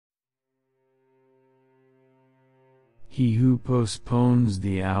He who postpones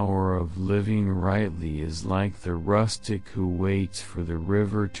the hour of living rightly is like the rustic who waits for the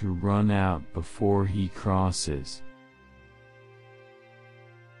river to run out before he crosses.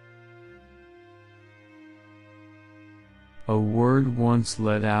 A word once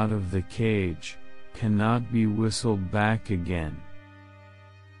let out of the cage cannot be whistled back again.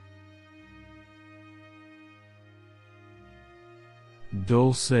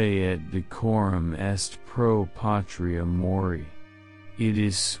 Dulce et decorum est pro patria mori. It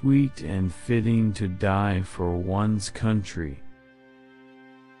is sweet and fitting to die for one's country.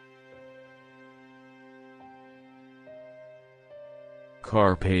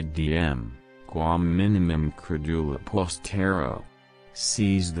 Carpe diem, quam minimum credula postero.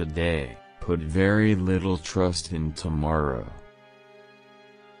 Seize the day, put very little trust in tomorrow.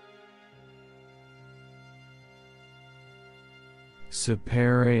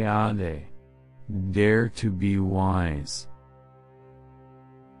 Sapere ade. Dare to be wise.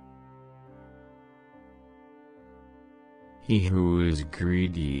 He who is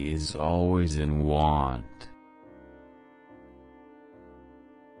greedy is always in want.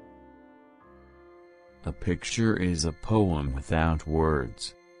 A picture is a poem without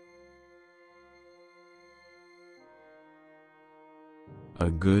words.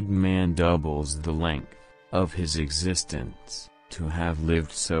 A good man doubles the length of his existence, to have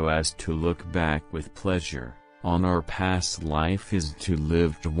lived so as to look back with pleasure on our past life is to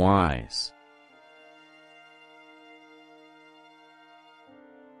live wise.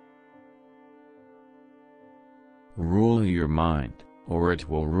 Rule your mind, or it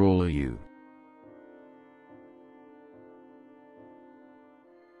will rule you.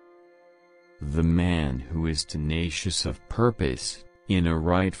 The man who is tenacious of purpose in a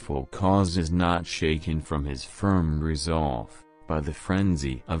rightful cause is not shaken from his firm resolve by the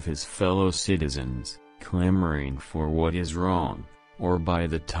frenzy of his fellow citizens, clamoring for what is wrong, or by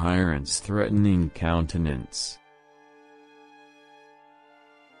the tyrant's threatening countenance.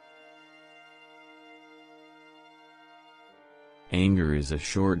 Anger is a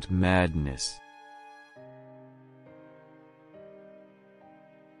short madness.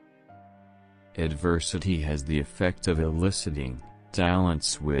 Adversity has the effect of eliciting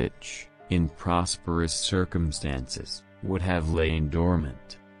talents which, in prosperous circumstances, would have lain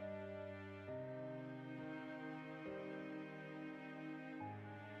dormant.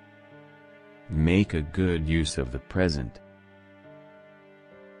 Make a good use of the present.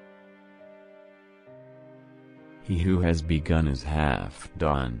 He who has begun is half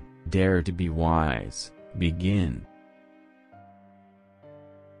done. Dare to be wise, begin.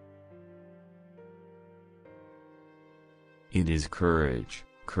 It is courage,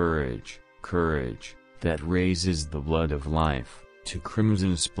 courage, courage, that raises the blood of life to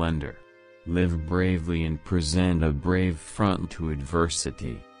crimson splendor. Live bravely and present a brave front to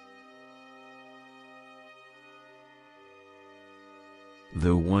adversity.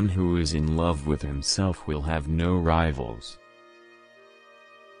 The one who is in love with himself will have no rivals.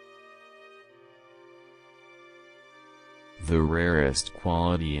 The rarest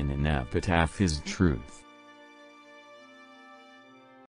quality in an epitaph is truth.